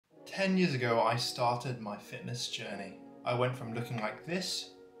10 years ago, I started my fitness journey. I went from looking like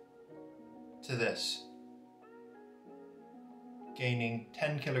this to this, gaining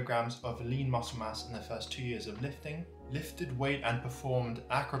 10 kilograms of lean muscle mass in the first 2 years of lifting, lifted weight and performed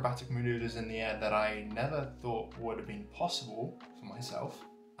acrobatic maneuvers in the air that I never thought would have been possible for myself,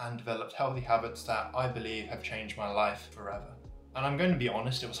 and developed healthy habits that I believe have changed my life forever. And I'm going to be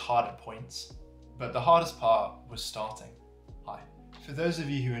honest, it was hard at points, but the hardest part was starting. Hi. For those of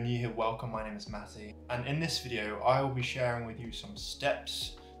you who are new here, welcome, my name is Matti, and in this video I will be sharing with you some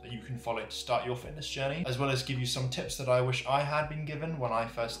steps that you can follow to start your fitness journey, as well as give you some tips that I wish I had been given when I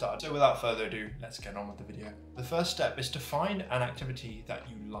first started. So without further ado, let's get on with the video. The first step is to find an activity that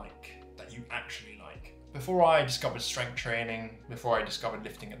you like, that you actually like. Before I discovered strength training, before I discovered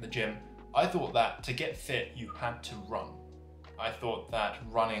lifting at the gym, I thought that to get fit you had to run. I thought that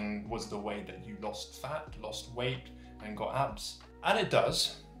running was the way that you lost fat, lost weight, and got abs. And it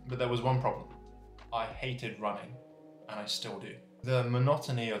does, but there was one problem. I hated running, and I still do. The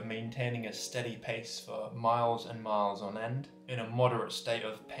monotony of maintaining a steady pace for miles and miles on end in a moderate state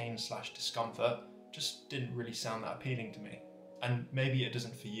of pain/discomfort just didn't really sound that appealing to me. And maybe it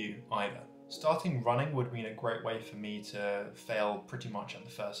doesn't for you either. Starting running would have been a great way for me to fail pretty much at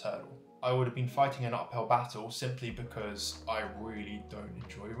the first hurdle. I would have been fighting an uphill battle simply because I really don't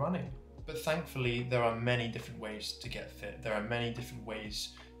enjoy running. But thankfully, there are many different ways to get fit. There are many different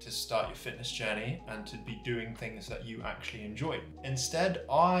ways to start your fitness journey and to be doing things that you actually enjoy. Instead,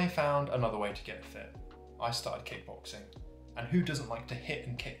 I found another way to get fit. I started kickboxing. And who doesn't like to hit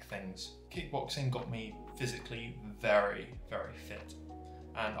and kick things? Kickboxing got me physically very, very fit.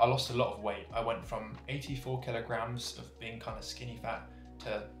 And I lost a lot of weight. I went from 84 kilograms of being kind of skinny fat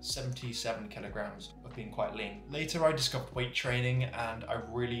to 77 kilograms of being quite lean. Later I discovered weight training and I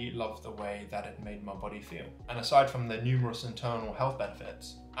really loved the way that it made my body feel. And aside from the numerous internal health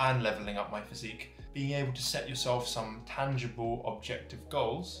benefits and leveling up my physique, being able to set yourself some tangible objective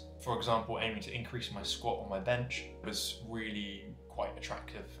goals, for example aiming to increase my squat or my bench, was really quite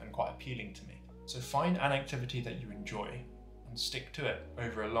attractive and quite appealing to me. So find an activity that you enjoy and stick to it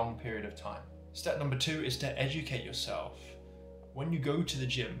over a long period of time. Step number 2 is to educate yourself. When you go to the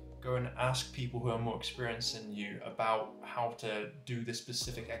gym, go and ask people who are more experienced than you about how to do this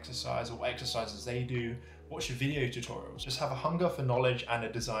specific exercise or what exercises they do. Watch video tutorials. Just have a hunger for knowledge and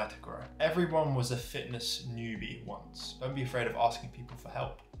a desire to grow. Everyone was a fitness newbie once. Don't be afraid of asking people for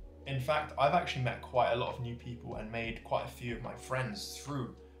help. In fact, I've actually met quite a lot of new people and made quite a few of my friends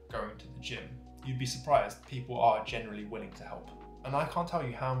through going to the gym. You'd be surprised, people are generally willing to help. And I can't tell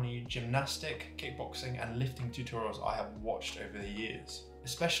you how many gymnastic, kickboxing and lifting tutorials I have watched over the years.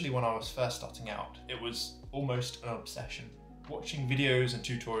 Especially when I was first starting out, it was almost an obsession. Watching videos and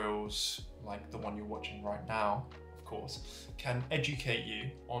tutorials, like the one you're watching right now, of course, can educate you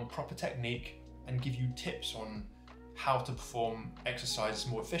on proper technique and give you tips on how to perform exercises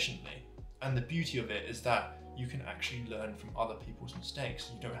more efficiently. And the beauty of it is that you can actually learn from other people's mistakes.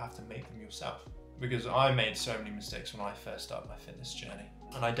 You don't have to make them yourself. Because I made so many mistakes when I first started my fitness journey.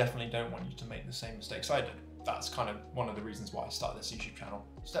 And I definitely don't want you to make the same mistakes I did. That's kind of one of the reasons why I started this YouTube channel.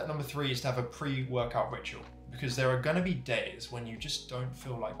 Step number 3 is to have a pre-workout ritual. Because there are going to be days when you just don't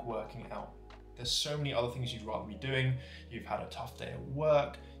feel like working out. There's so many other things you'd rather be doing. You've had a tough day at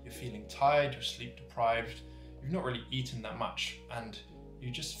work, you're feeling tired, you're sleep deprived, you've not really eaten that much, and you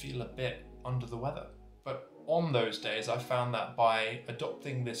just feel a bit under the weather. But on those days, I found that by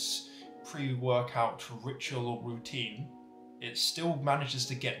adopting this pre-workout ritual or routine, it still manages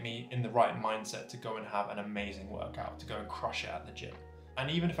to get me in the right mindset to go and have an amazing workout, to go and crush it at the gym.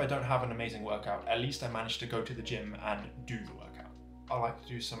 And even if I don't have an amazing workout, at least I managed to go to the gym and do the workout. I like to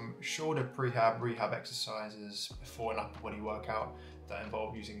do some shorter rehab exercises before an upper body workout that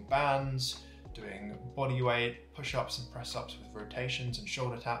involve using bands, doing body weight, push-ups and press-ups with rotations and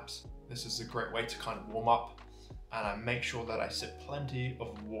shoulder taps. This is a great way to kind of warm up, and I make sure that I sip plenty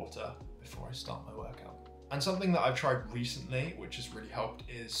of water before I start my workout. And something that I've tried recently, which has really helped,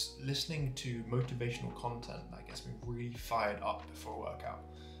 is listening to motivational content that gets me really fired up before a workout.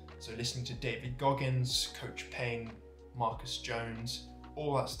 So listening to David Goggins, Coach Payne, Marcus Jones,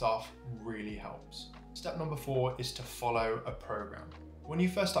 all that stuff really helps. Step number 4 is to follow a program. When you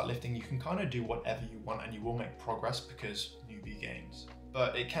first start lifting, you can kind of do whatever you want and you will make progress because newbie gains.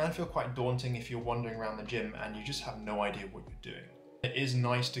 But it can feel quite daunting if you're wandering around the gym and you just have no idea what you're doing. It is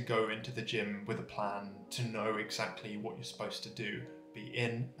nice to go into the gym with a plan, to know exactly what you're supposed to do, be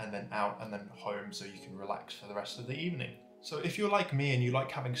in and then out and then home so you can relax for the rest of the evening. So if you're like me and you like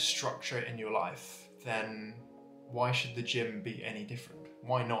having structure in your life, then why should the gym be any different?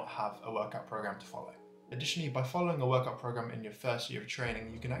 Why not have a workout program to follow? Additionally, by following a workout program in your first year of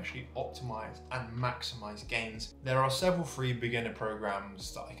training, you can actually optimize and maximize gains. There are several free beginner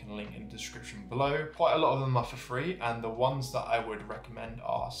programs that I can link in the description below. Quite a lot of them are for free, and the ones that I would recommend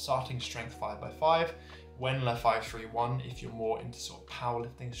are Starting Strength 5x5, Wendler 531 if you're more into sort of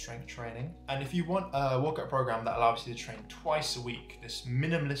powerlifting strength training. And if you want a workout program that allows you to train twice a week, this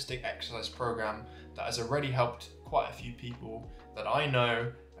minimalistic exercise program that has already helped quite a few people that I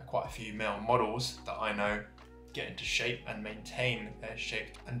know, quite a few male models that I know, get into shape and maintain their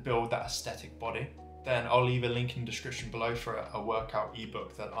shape and build that aesthetic body, then I'll leave a link in the description below for a workout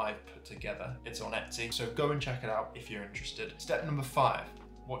ebook that I've put together. It's on Etsy, so go and check it out if you're interested. Step number 5,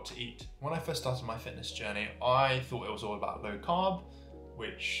 what to eat. When I first started my fitness journey, I thought it was all about low carb,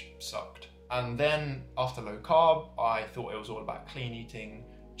 which sucked. And then after low carb, I thought it was all about clean eating,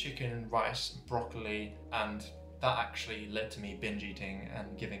 chicken, rice, broccoli, and that actually led to me binge eating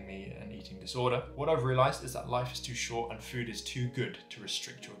and giving me an eating disorder. What I've realized is that life is too short and food is too good to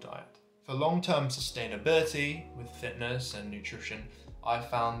restrict your diet. For long-term sustainability with fitness and nutrition, I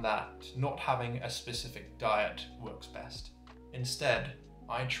found that not having a specific diet works best. Instead,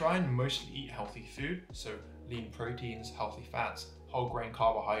 I try and mostly eat healthy food, so lean proteins, healthy fats, whole grain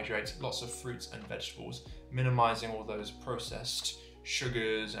carbohydrates, lots of fruits and vegetables, minimizing all those processed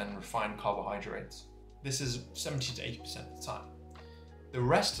sugars and refined carbohydrates. This is 70 to 80% of the time. The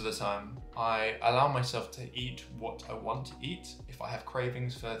rest of the time, I allow myself to eat what I want to eat. If I have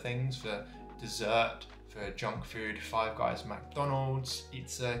cravings for things, for dessert, for junk food, Five Guys, McDonald's,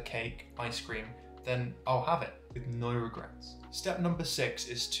 pizza, cake, ice cream, then I'll have it with no regrets. Step number 6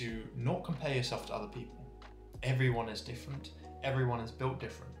 is to not compare yourself to other people. Everyone is different, everyone is built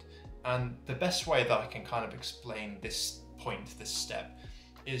different. And the best way that I can kind of explain this point, this step,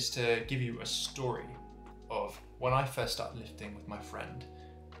 is to give you a story of when I first started lifting with my friend.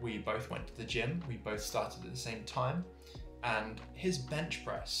 We both went to the gym, we both started at the same time, and his bench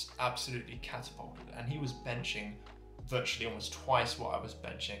press absolutely catapulted, and he was benching virtually almost twice what I was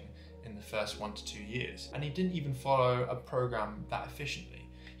benching in the first 1 to 2 years. And he didn't even follow a program that efficiently.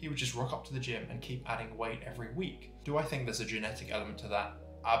 He would just rock up to the gym and keep adding weight every week. Do I think there's a genetic element to that?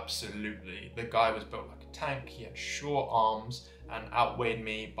 Absolutely. The guy was built like a tank, he had short arms and outweighed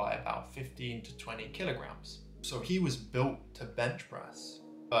me by about 15 to 20 kilograms. So he was built to bench press.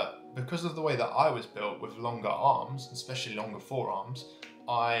 But because of the way that I was built with longer arms, especially longer forearms,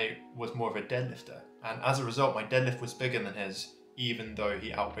 I was more of a deadlifter. And as a result, my deadlift was bigger than his, even though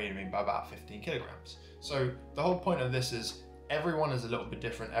he outweighed me by about 15 kilograms. So the whole point of this is everyone is a little bit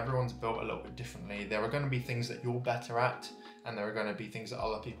different. Everyone's built a little bit differently. There are going to be things that you're better at, and there are going to be things that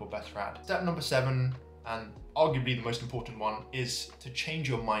other people are better at. Step number 7, and arguably the most important one, is to change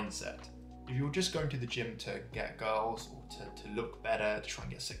your mindset. If you're just going to the gym to get girls or to look better, to try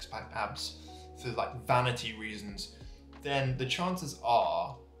and get six-pack abs for like vanity reasons, then the chances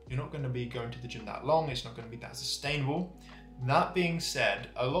are you're not going to be going to the gym that long. It's not going to be that sustainable. That being said,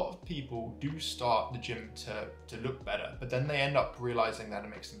 a lot of people do start the gym to look better, but then they end up realizing that it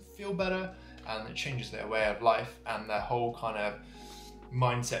makes them feel better and it changes their way of life, and their whole kind of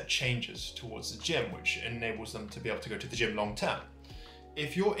mindset changes towards the gym, which enables them to be able to go to the gym long term.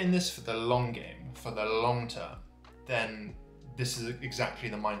 If you're in this for the long game, for the long term, then this is exactly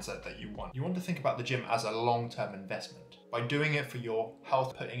the mindset that you want. You want to think about the gym as a long-term investment. By doing it for your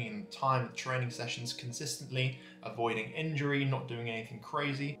health, putting in time with training sessions consistently, avoiding injury, not doing anything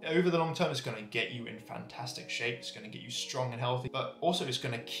crazy. Over the long term, it's going to get you in fantastic shape. It's going to get you strong and healthy, but also it's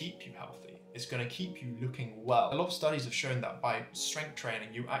going to keep you healthy. It's going to keep you looking well. A lot of studies have shown that by strength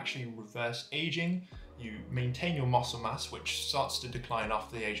training, you actually reverse aging, you maintain your muscle mass, which starts to decline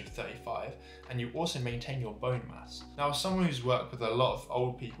after the age of 35, and you also maintain your bone mass. Now, as someone who's worked with a lot of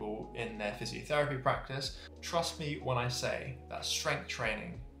old people in their physiotherapy practice, trust me when I say that strength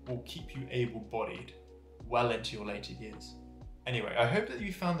training will keep you able-bodied well into your later years. Anyway, I hope that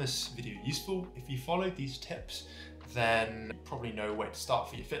you found this video useful. If you followed these tips, then you probably know where to start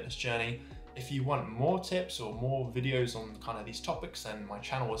for your fitness journey. If you want more tips or more videos on kind of these topics, then my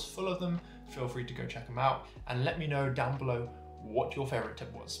channel is full of them. Feel free to go check them out and let me know down below what your favorite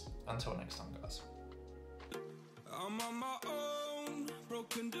tip was. Until next time, guys. I'm on my own,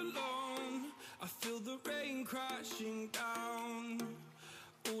 broken alone. I feel the rain crashing down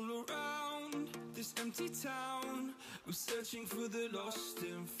all around this empty town. I'm searching for the lost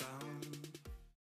and found.